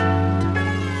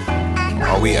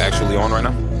Are we actually on right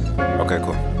now? Okay,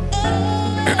 cool.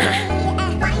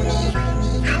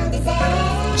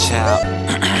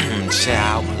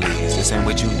 Child, please, this ain't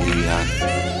what you need.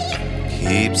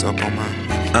 Keeps up on my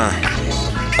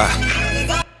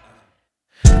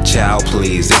Child,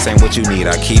 please, this ain't what you need.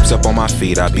 I keeps up on my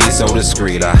feet. I be so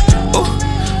discreet. I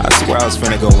swear I was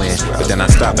finna go in, but then I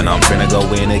stop and I'm finna go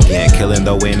in again. Killing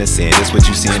though innocent, this what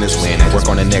you seeing is winning. Work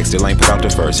on the next, still ain't put out the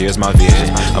first, here's my vision.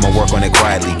 I'ma work on it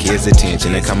quietly, kids'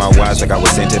 attention, and come out wise like I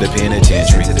was sent to the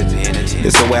penitentiary.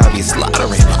 This the way I be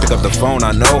slaughtering. Pick up the phone,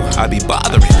 I know I be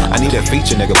bothering. I need a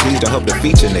feature, nigga, please don't help the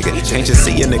feature, nigga. Can't you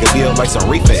see a nigga build like some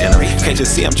reefer in him? Can't you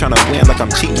see I'm tryna win like I'm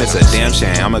cheating? It's a damn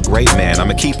shame, I'm a great man,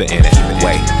 I'ma keep it in it.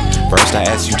 Wait, first I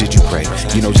asked you, did you pray?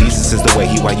 You know Jesus is the way,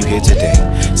 why you here today.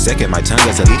 Second, my tongue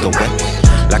is a lethal weapon.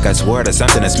 Like I swore to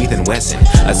something that's Smith & Wesson.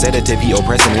 I said it to be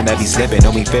oppressing and I be slipping.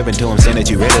 Don't be fibbing to him saying that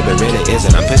you read it, but really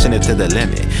isn't. I'm pushing it to the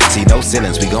limit. See, no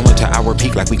ceilings, we going to our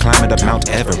peak like we climbing up Mount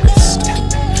Everest.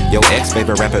 Yo,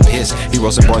 ex-favorite rapper pissed. He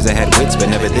wrote some bars that had wits, but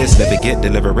never this. Never get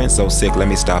deliverance, so sick, let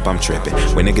me stop, I'm tripping.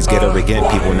 When niggas get arrogant,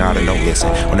 people nod and don't listen.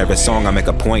 On every song I make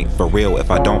a point, for real.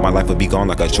 If I don't, my life would be gone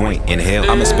like a joint in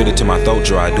hell. I'ma spit it to my throat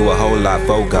dry, do a whole lot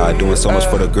for God. Doing so much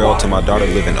for the girl, to my daughter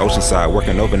living Oceanside.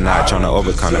 Working overnight, trying to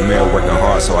overcome the mirror, working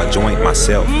hard, so I joint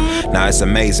myself. Now it's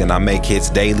amazing, I make hits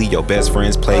daily. Your best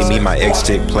friends play me, my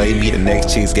ex-chick play me. The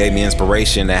next chicks gave me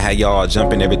inspiration. That had y'all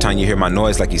jumping every time you hear my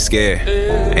noise like you scared.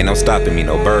 Ain't no stopping me,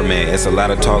 no Birdman. It's a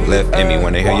lot of talk left in me.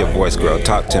 When they hear your voice, girl,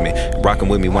 talk to me. Rocking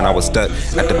with me when I was stuck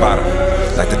at the bottom,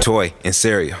 like the toy in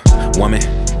cereal. Woman,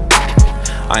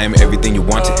 I am everything you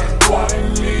wanted.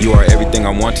 You are everything I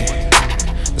wanted.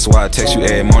 That's why I text you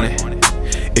every morning.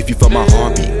 If you felt my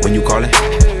heartbeat when you callin',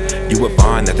 you would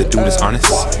find that the dude is honest.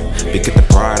 Forget the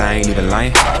pride, I ain't even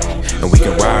lying. And we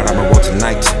can ride on the road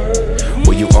tonight.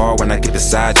 Where you are when I get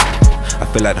beside you. I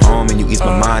feel at home and you ease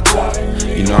my mind too.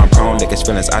 You know I'm prone to catch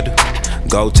feelings, I do.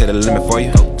 Go to the limit for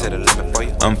you.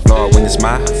 I'm flawed when you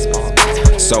smile.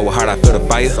 So hard I feel the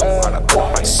fire.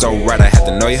 So right I have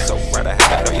to know you.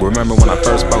 Remember when I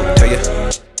first spoke to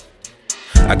you?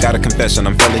 I got a confession,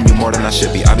 I'm feeling you more than I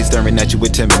should be. I be staring at you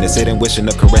with tenderness, sitting wishing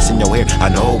of caressing your hair. I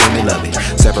know women love it.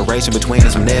 Separation between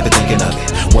us, I'm never thinking of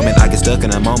it. Woman, I get stuck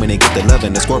in a moment and get the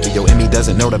loving. The Scorpio in me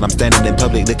doesn't know that I'm standing in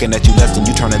public, looking at you less than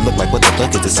you trying to look like what the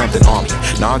fuck is this something on me?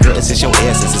 Nah, girl, it's just your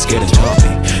essence, it's scared to talk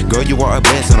me. Girl, you are a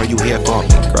blessing, or you here for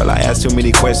me? Girl, I ask too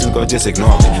many questions, girl, just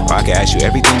ignore me. Or I can ask you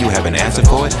everything, you have an answer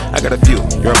for it. I got a few,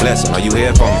 you're a blessing, are you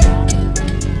here for me?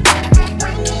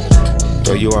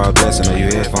 Girl, you are a blessing, are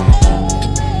you here for me?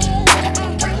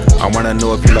 I wanna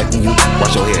know if you like when you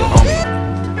wash your hair on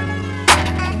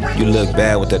me. You look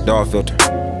bad with that dog filter,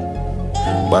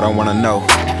 but I wanna know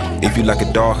if you like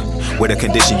a dog with a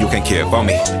condition you can care for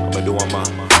me. I'ma do on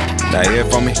mine. Not here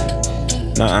for me?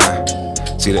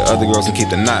 Nuh-uh. See, the other girls can keep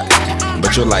the knot,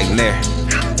 but you're like, nah,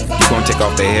 you gon' take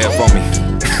off their hair for me.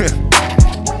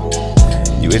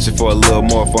 You itching for a little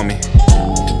more for me.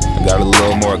 I got a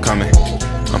little more coming.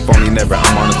 I'm phony never,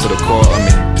 I'm on it to the core of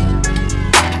me.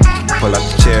 Pull out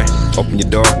the chair, open your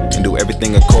door, and do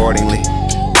everything accordingly.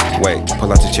 Wait,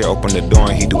 pull out the chair, open the door,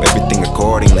 and he do everything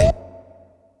accordingly.